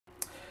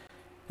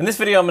In this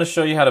video, I'm going to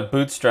show you how to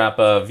bootstrap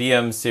a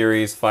VM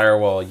series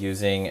firewall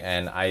using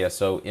an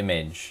ISO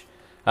image.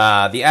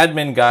 The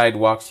admin guide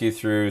walks you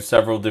through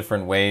several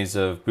different ways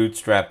of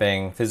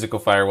bootstrapping.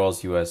 Physical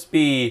firewalls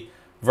USB,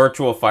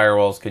 virtual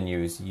firewalls can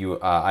use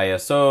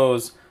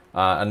ISOs,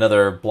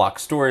 another block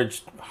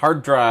storage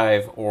hard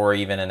drive, or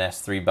even an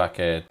S3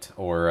 bucket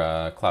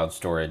or cloud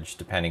storage,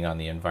 depending on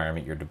the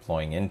environment you're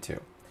deploying into.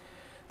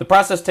 The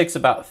process takes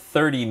about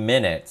 30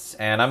 minutes,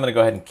 and I'm going to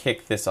go ahead and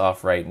kick this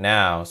off right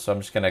now. So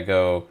I'm just going to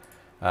go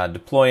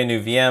deploy a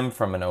new VM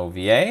from an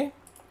OVA, all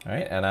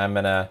right, and I'm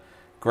going to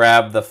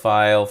grab the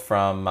file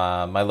from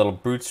my little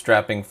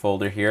bootstrapping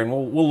folder here, and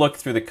we'll look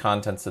through the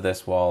contents of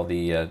this while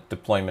the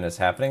deployment is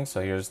happening.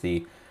 So here's the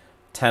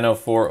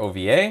 1004 OVA,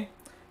 and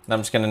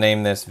I'm just going to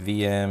name this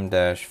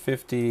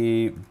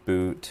VM-50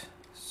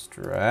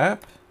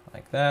 bootstrap,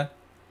 like that,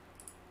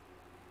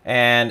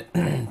 and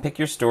pick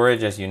your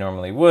storage as you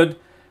normally would.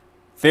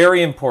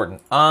 Very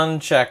important,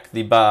 uncheck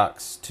the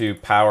box to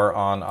power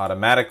on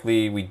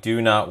automatically. We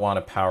do not want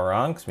to power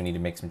on because we need to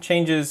make some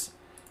changes.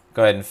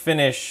 Go ahead and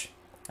finish,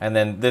 and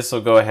then this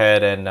will go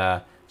ahead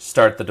and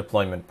start the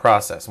deployment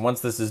process. And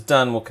once this is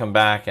done, we'll come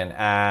back and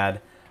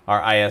add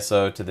our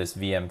ISO to this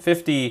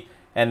VM50,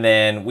 and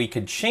then we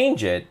could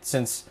change it.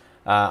 Since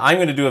I'm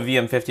going to do a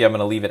VM50, I'm going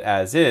to leave it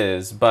as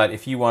is, but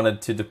if you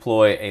wanted to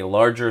deploy a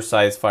larger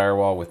size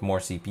firewall with more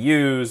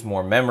CPUs,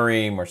 more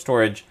memory, more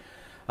storage,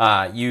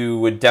 you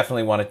would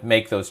definitely want to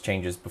make those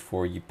changes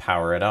before you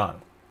power it on.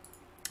 All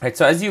right,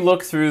 so as you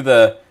look through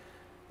the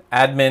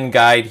admin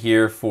guide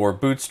here for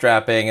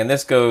bootstrapping, and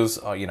this goes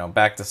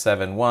back to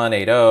 7.1,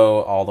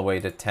 8.0, all the way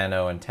to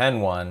 10.0 and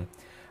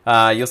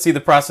 10.1, you'll see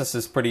the process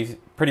is pretty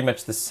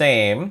much the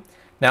same.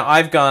 Now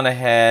I've gone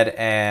ahead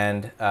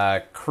and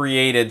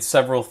created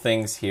several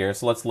things here,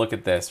 so let's look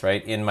at this.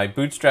 Right, in my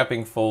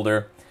bootstrapping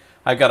folder,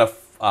 I've got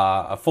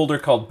a folder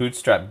called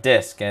Bootstrap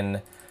Disk,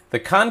 and the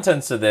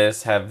contents of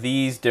this have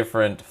these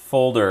different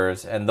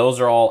folders, and those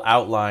are all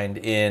outlined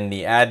in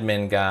the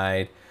admin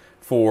guide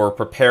for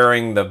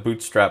preparing the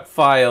bootstrap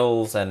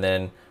files, and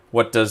then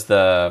what does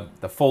the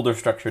folder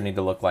structure need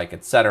to look like,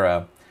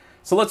 etc.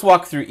 So let's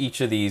walk through each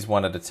of these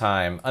one at a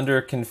time.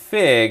 Under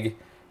config,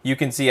 you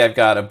can see I've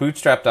got a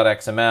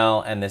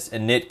bootstrap.xml and this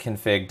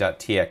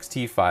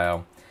initconfig.txt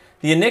file.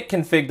 The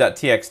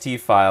initconfig.txt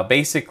file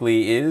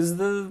basically is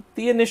the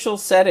initial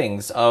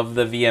settings of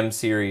the VM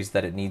series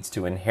that it needs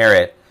to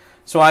inherit.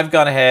 So I've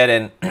gone ahead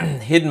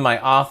and hidden my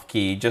auth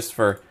key just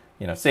for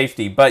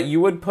safety, but you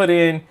would put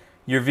in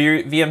your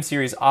VM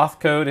series auth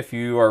code if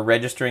you are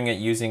registering it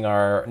using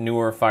our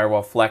newer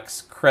Firewall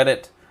Flex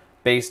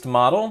credit-based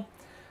model.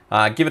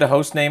 Give it a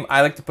host name.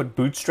 I like to put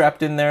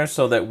bootstrapped in there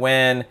so that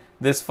when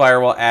this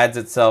firewall adds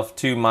itself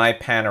to my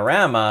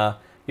panorama,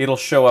 it'll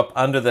show up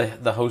under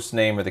the host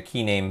name or the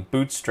key name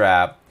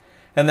bootstrap.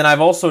 And then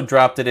I've also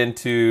dropped it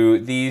into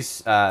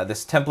this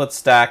template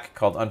stack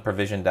called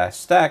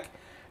unprovisioned-stack,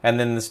 and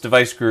then this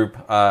device group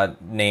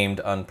named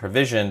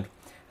unprovisioned.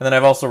 And then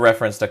I've also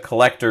referenced a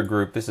collector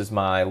group. This is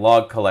my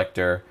log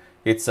collector.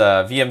 It's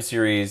a VM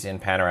series in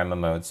panorama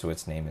mode, so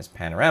its name is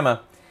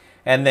panorama.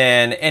 And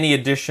then any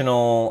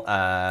additional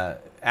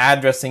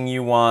addressing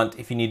you want,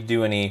 if you need to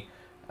do any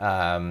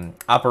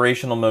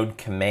operational mode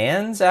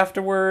commands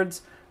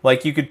afterwards,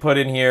 like you could put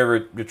in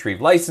here, retrieve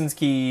license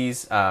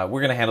keys. We're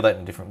going to handle that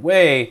in a different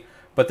way,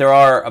 but there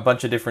are a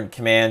bunch of different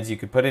commands you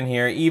could put in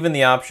here. Even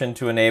the option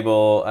to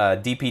enable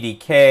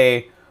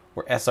DPDK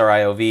or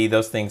SRIOV,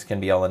 those things can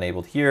be all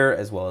enabled here,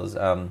 as well as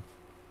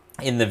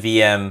in the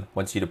VM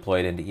once you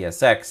deploy it into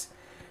ESX.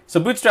 So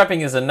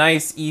bootstrapping is a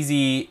nice,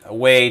 easy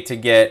way to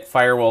get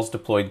firewalls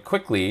deployed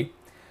quickly.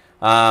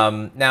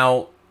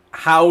 Now,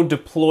 how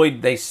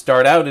deployed they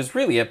start out is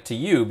really up to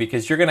you,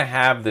 because you're going to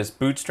have this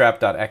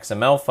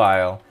bootstrap.xml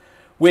file,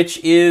 which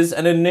is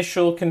an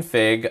initial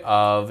config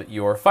of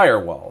your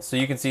firewall. So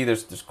you can see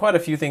there's quite a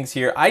few things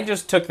here. I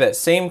just took that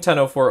same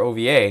 1004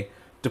 OVA,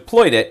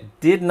 deployed it,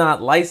 did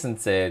not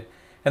license it,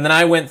 and then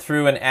I went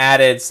through and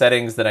added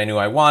settings that I knew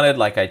I wanted,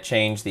 like I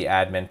changed the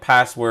admin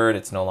password.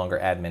 It's no longer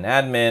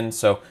admin.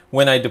 So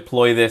when I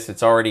deploy this,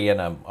 it's already in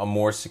a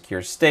more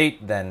secure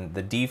state than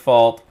the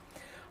default.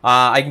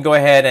 I can go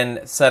ahead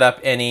and set up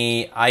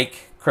any IKE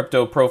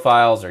crypto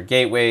profiles or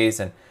gateways,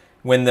 and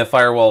when the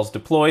firewall is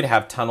deployed,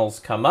 have tunnels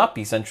come up,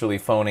 essentially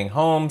phoning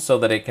home, so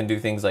that it can do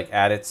things like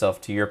add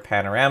itself to your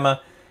panorama.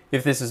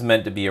 If this is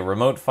meant to be a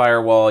remote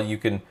firewall, you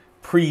can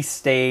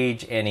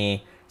pre-stage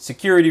any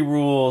security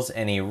rules,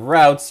 any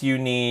routes you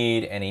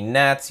need, any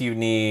NATs you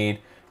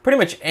need. Pretty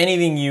much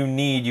anything you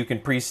need you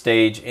can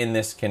pre-stage in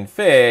this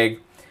config.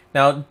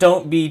 Now,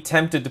 don't be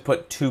tempted to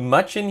put too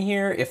much in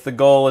here if the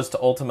goal is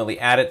to ultimately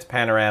add it to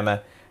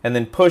Panorama and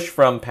then push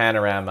from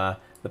Panorama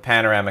the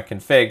Panorama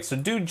config. So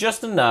do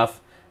just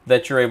enough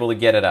that you're able to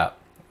get it up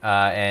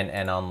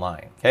and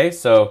online. Okay,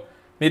 so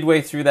midway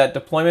through that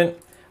deployment,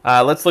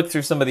 let's look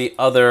through some of the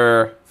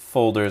other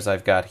folders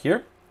I've got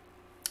here.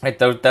 Right,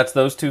 that's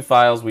those two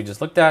files we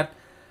just looked at.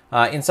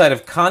 Inside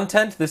of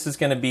content, this is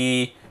going to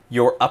be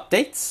your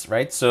updates,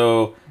 right?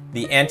 So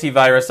the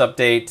antivirus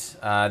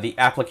update, the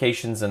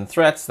applications and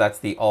threats, that's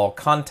the all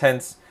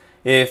contents.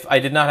 If I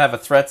did not have a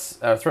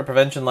threat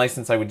prevention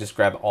license, I would just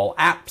grab all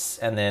apps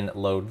and then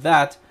load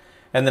that.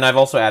 And then I've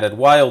also added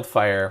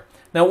Wildfire.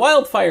 Now,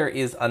 Wildfire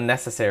is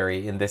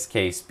unnecessary in this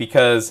case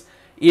because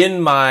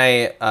in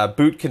my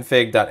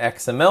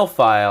bootconfig.xml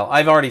file,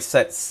 I've already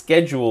set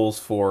schedules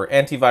for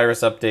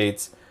antivirus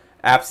updates,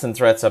 apps and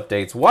threats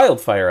updates,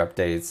 Wildfire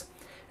updates.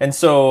 And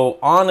so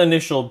on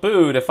initial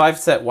boot, if I've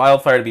set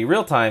Wildfire to be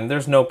real time,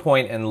 there's no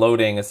point in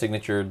loading a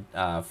signature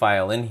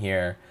file in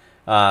here.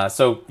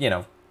 So, you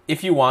know,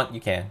 if you want,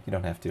 you can. You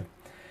don't have to.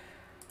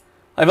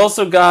 I've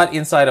also got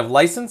inside of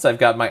license, I've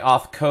got my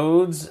auth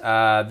codes.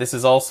 This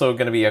is also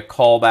going to be a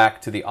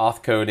callback to the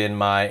auth code in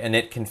my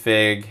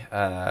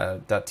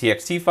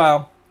initconfig.txt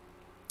file.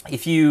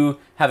 If you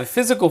have a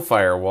physical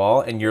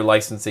firewall and you're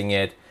licensing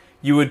it,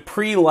 you would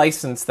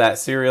pre-license that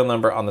serial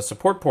number on the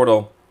support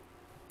portal,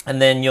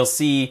 and then you'll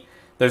see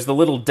there's the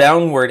little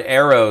downward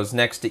arrows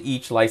next to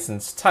each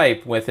license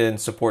type within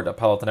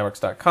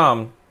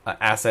support.paloaltonetworks.com,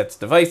 assets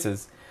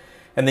devices.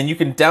 And then you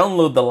can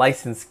download the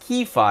license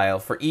key file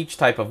for each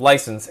type of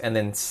license and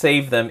then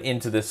save them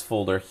into this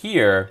folder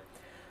here.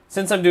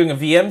 Since I'm doing a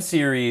VM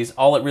series,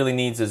 all it really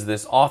needs is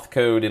this auth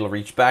code. It'll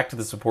reach back to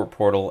the support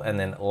portal and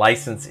then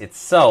license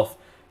itself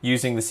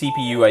using the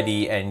CPU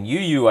ID and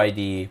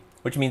UUID,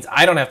 which means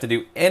I don't have to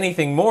do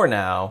anything more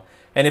now.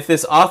 And if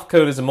this auth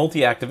code is a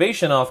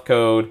multi-activation auth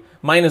code,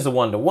 mine is a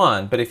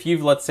 1-to-1. But if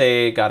you've, let's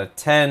say, got a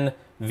 10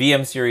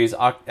 VM series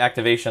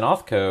activation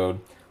auth code,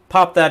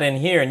 pop that in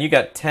here and you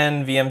got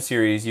 10 VM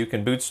series you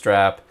can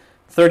bootstrap,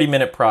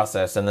 30-minute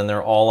process, and then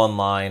they're all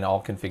online,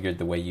 all configured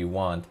the way you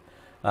want.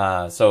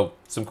 So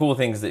some cool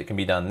things that can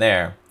be done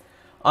there.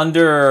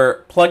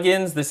 Under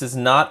plugins, this is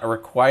not a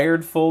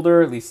required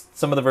folder. At least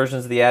some of the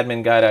versions of the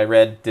admin guide I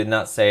read did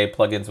not say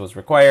plugins was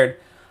required.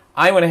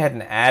 I went ahead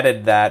and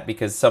added that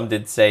because some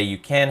did say you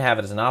can have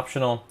it as an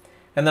optional.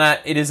 And then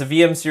it is a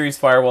VM series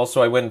firewall,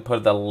 so I went and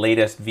put the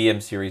latest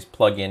VM series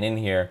plugin in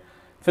here.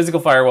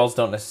 Physical firewalls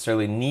don't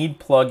necessarily need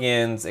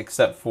plugins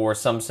except for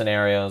some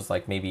scenarios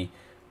like maybe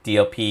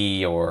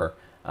DLP or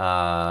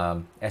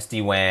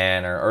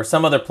SD-WAN or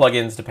some other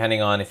plugins depending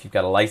on if you've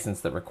got a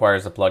license that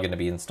requires a plugin to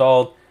be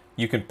installed.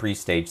 You can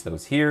pre-stage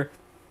those here.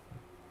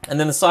 And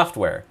then the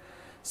software.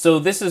 So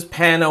this is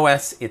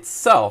PanOS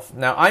itself.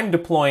 Now I'm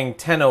deploying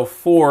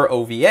 10.04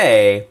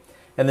 OVA,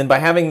 and then by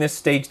having this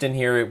staged in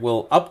here, it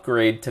will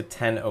upgrade to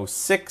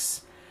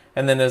 10.06.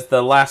 And then as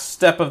the last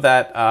step of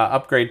that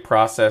upgrade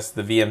process,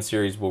 the VM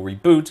series will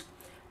reboot.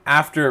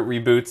 After it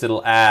reboots,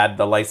 it'll add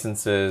the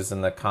licenses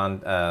and the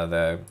content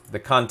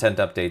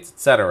updates,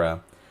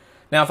 etc.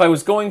 Now, if I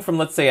was going from,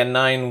 let's say, a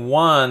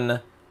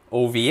 9.1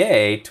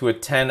 OVA to a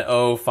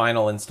 10.0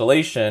 final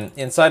installation,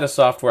 inside of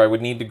software, I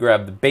would need to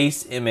grab the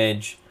base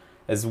image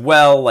as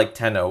well, like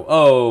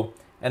 10.00,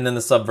 and then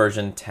the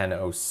subversion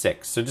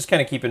 10.06. So just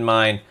kind of keep in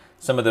mind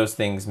some of those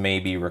things may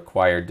be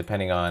required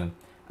depending on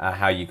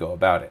how you go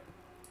about it.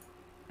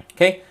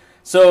 Okay,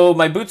 so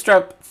my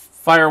Bootstrap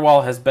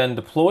firewall has been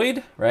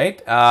deployed,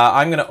 right?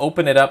 I'm going to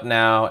open it up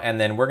now, and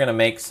then we're going to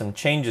make some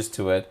changes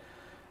to it.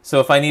 So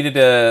if I needed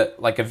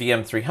like a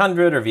VM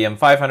 300 or VM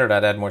 500,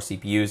 I'd add more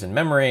CPUs and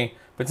memory.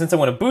 But since I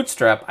want to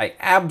bootstrap, I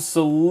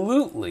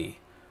absolutely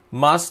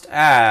must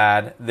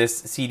add this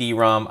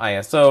CD-ROM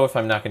ISO if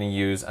I'm not going to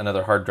use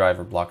another hard drive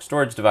or block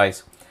storage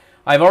device.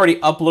 I've already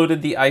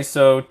uploaded the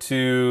ISO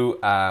to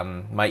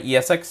my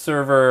ESX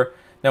server.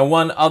 Now,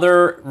 one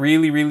other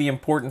really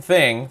important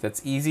thing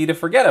that's easy to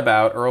forget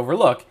about or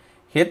overlook,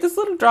 hit this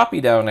little droppy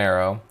down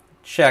arrow,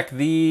 check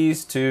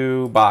these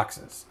two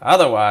boxes.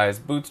 Otherwise,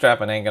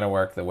 bootstrapping ain't going to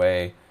work the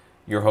way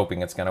you're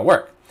hoping it's going to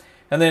work.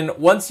 And then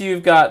once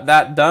you've got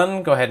that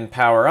done, go ahead and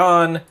power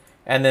on.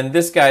 And then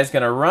this guy's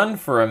going to run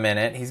for a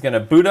minute. He's going to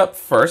boot up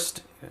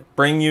first,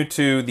 bring you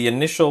to the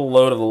initial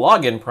load of the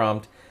login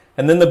prompt,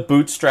 and then the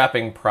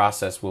bootstrapping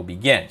process will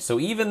begin. So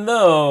even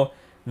though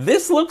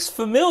this looks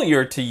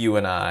familiar to you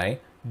and I,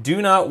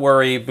 do not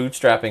worry,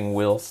 bootstrapping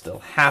will still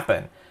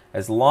happen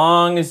as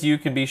long as you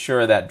can be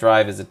sure that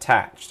drive is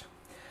attached.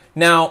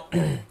 Now,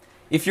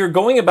 if you're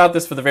going about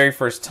this for the very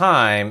first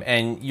time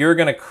and you're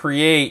going to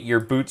create your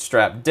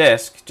bootstrap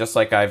disk, just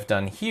like I've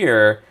done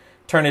here,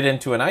 turn it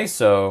into an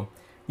ISO,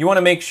 you want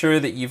to make sure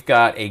that you've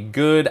got a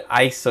good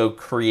ISO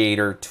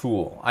creator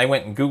tool. I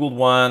went and Googled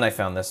one. I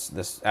found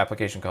this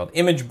application called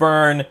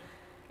ImageBurn,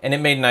 and it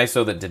made an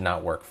ISO that did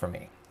not work for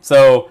me.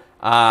 So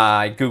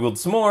I Googled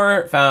some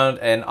more, found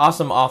an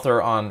awesome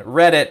author on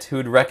Reddit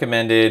who'd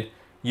recommended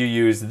you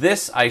use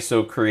this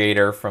ISO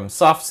creator from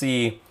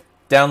SoftC,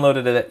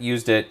 downloaded it,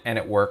 used it, and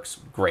it works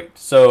great.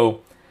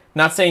 So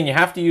not saying you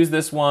have to use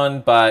this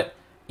one, but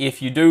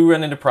if you do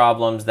run into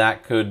problems,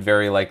 that could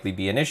very likely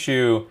be an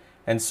issue.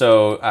 And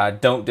so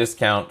don't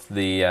discount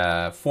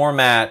the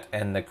format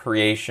and the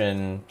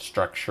creation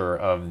structure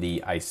of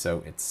the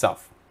ISO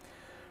itself.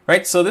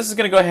 Right, so this is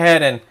going to go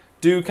ahead and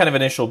do kind of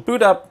initial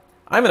boot up.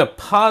 I'm going to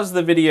pause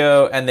the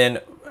video and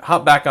then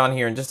hop back on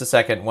here in just a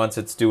second once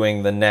it's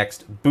doing the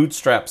next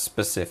bootstrap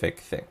specific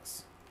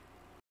things.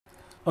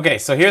 Okay,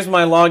 so here's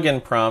my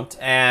login prompt,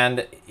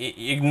 and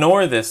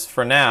ignore this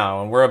for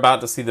now, and we're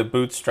about to see the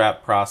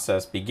bootstrap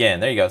process begin.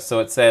 There you go. So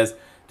it says,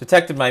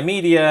 detected my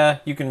media,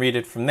 you can read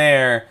it from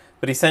there,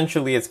 but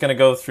essentially it's going to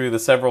go through the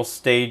several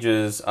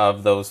stages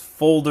of those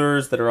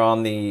folders that are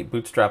on the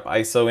Bootstrap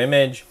ISO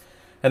image,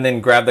 and then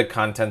grab the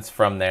contents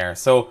from there.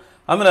 So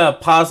I'm going to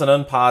pause and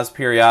unpause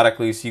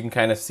periodically so you can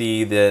kind of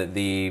see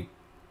the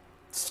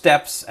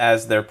steps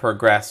as they're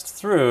progressed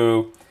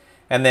through.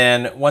 And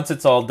then once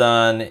it's all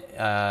done,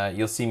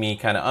 you'll see me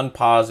kind of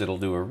unpause. It'll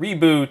do a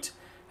reboot.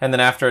 And then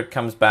after it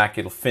comes back,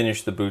 it'll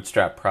finish the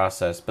bootstrap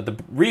process. But the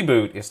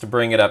reboot is to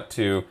bring it up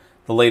to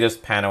the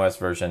latest PanOS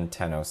version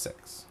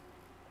 10.06.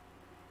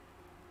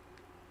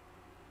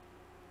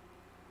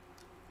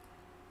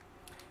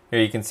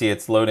 Here you can see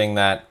it's loading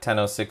that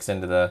 10.06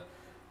 into the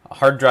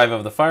hard drive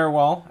of the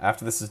firewall.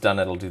 After this is done,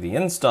 it'll do the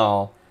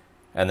install,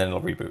 and then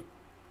it'll reboot.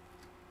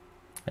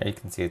 There you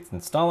can see it's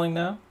installing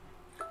now.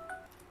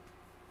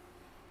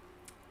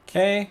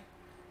 Okay,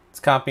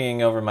 it's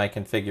copying over my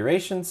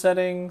configuration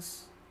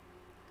settings.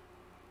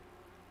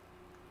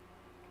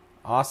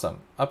 Awesome.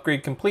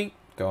 Upgrade complete.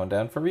 Going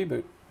down for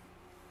reboot.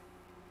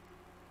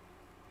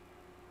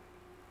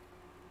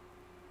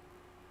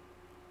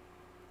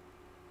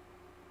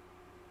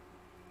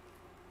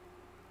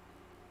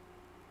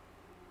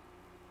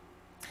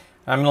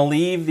 I'm going to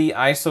leave the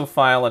ISO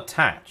file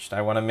attached.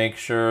 I want to make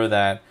sure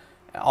that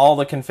all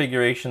the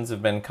configurations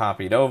have been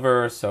copied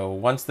over. So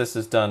once this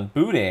is done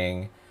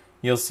booting,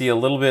 you'll see a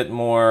little bit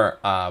more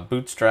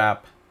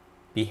bootstrap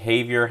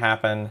behavior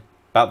happen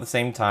about the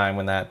same time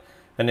when that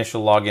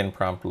initial login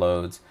prompt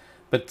loads.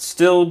 But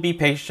still be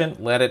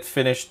patient, let it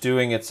finish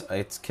doing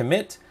its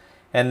commit,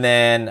 and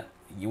then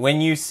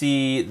when you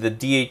see the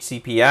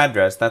DHCP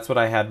address, that's what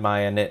I had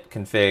my init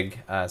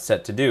config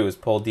set to do, is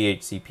pull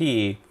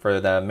DHCP for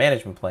the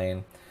management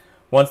plane.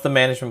 Once the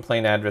management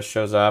plane address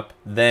shows up,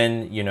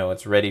 then you know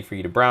it's ready for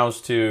you to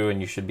browse to,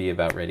 and you should be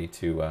about ready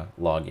to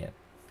log in.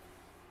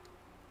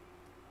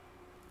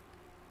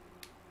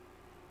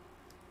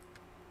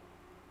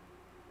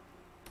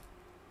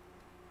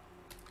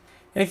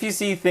 And if you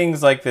see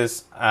things like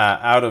this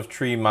out of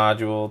tree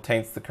module,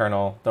 taints the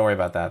kernel, don't worry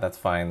about that. That's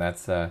fine.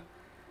 That's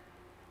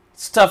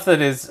stuff that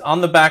is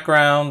on the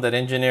background that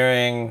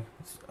engineering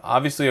is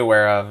obviously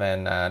aware of,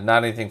 and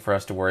not anything for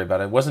us to worry about.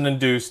 It wasn't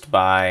induced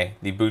by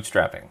the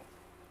bootstrapping.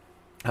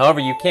 However,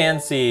 you can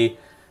see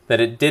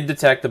that it did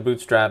detect the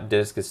bootstrap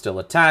disk is still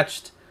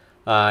attached.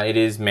 It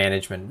is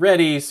management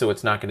ready, so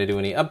it's not going to do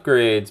any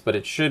upgrades, but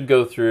it should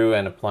go through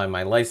and apply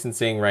my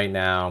licensing right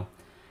now.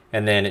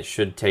 And then it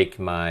should take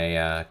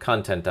my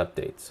content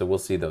updates. So we'll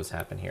see those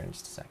happen here in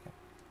just a second.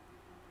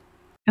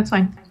 That's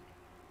fine.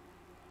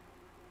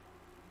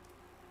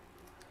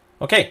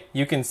 Okay,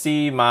 you can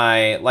see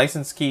my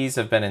license keys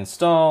have been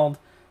installed.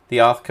 The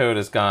auth code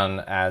has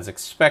gone as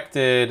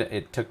expected.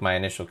 It took my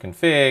initial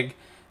config.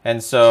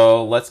 And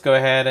so let's go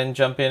ahead and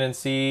jump in and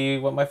see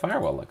what my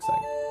firewall looks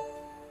like.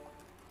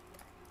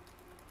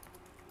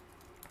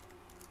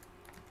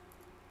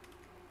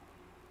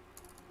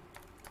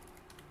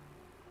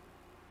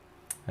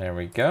 There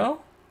we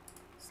go.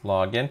 Let's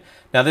log in.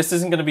 Now this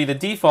isn't going to be the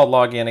default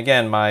login.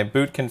 Again, my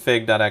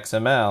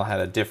bootconfig.xml had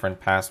a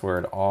different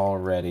password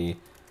already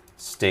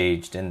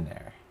staged in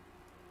there.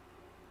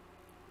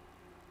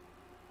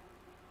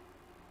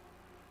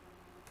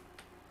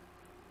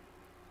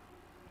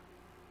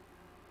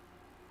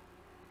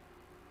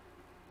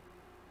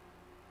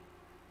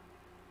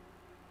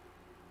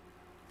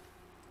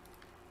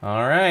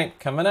 All right,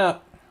 coming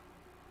up.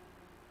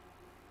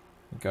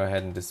 Go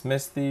ahead and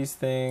dismiss these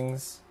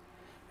things.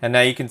 And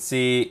now you can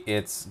see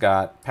it's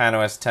got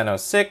PanOS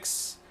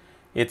 10.06.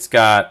 It's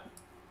got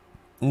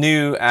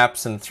new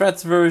apps and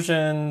threats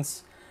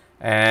versions.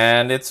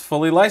 And it's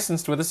fully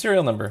licensed with a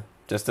serial number,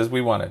 just as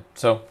we wanted.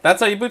 So that's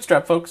how you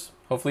bootstrap, folks.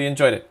 Hopefully you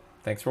enjoyed it.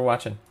 Thanks for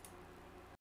watching.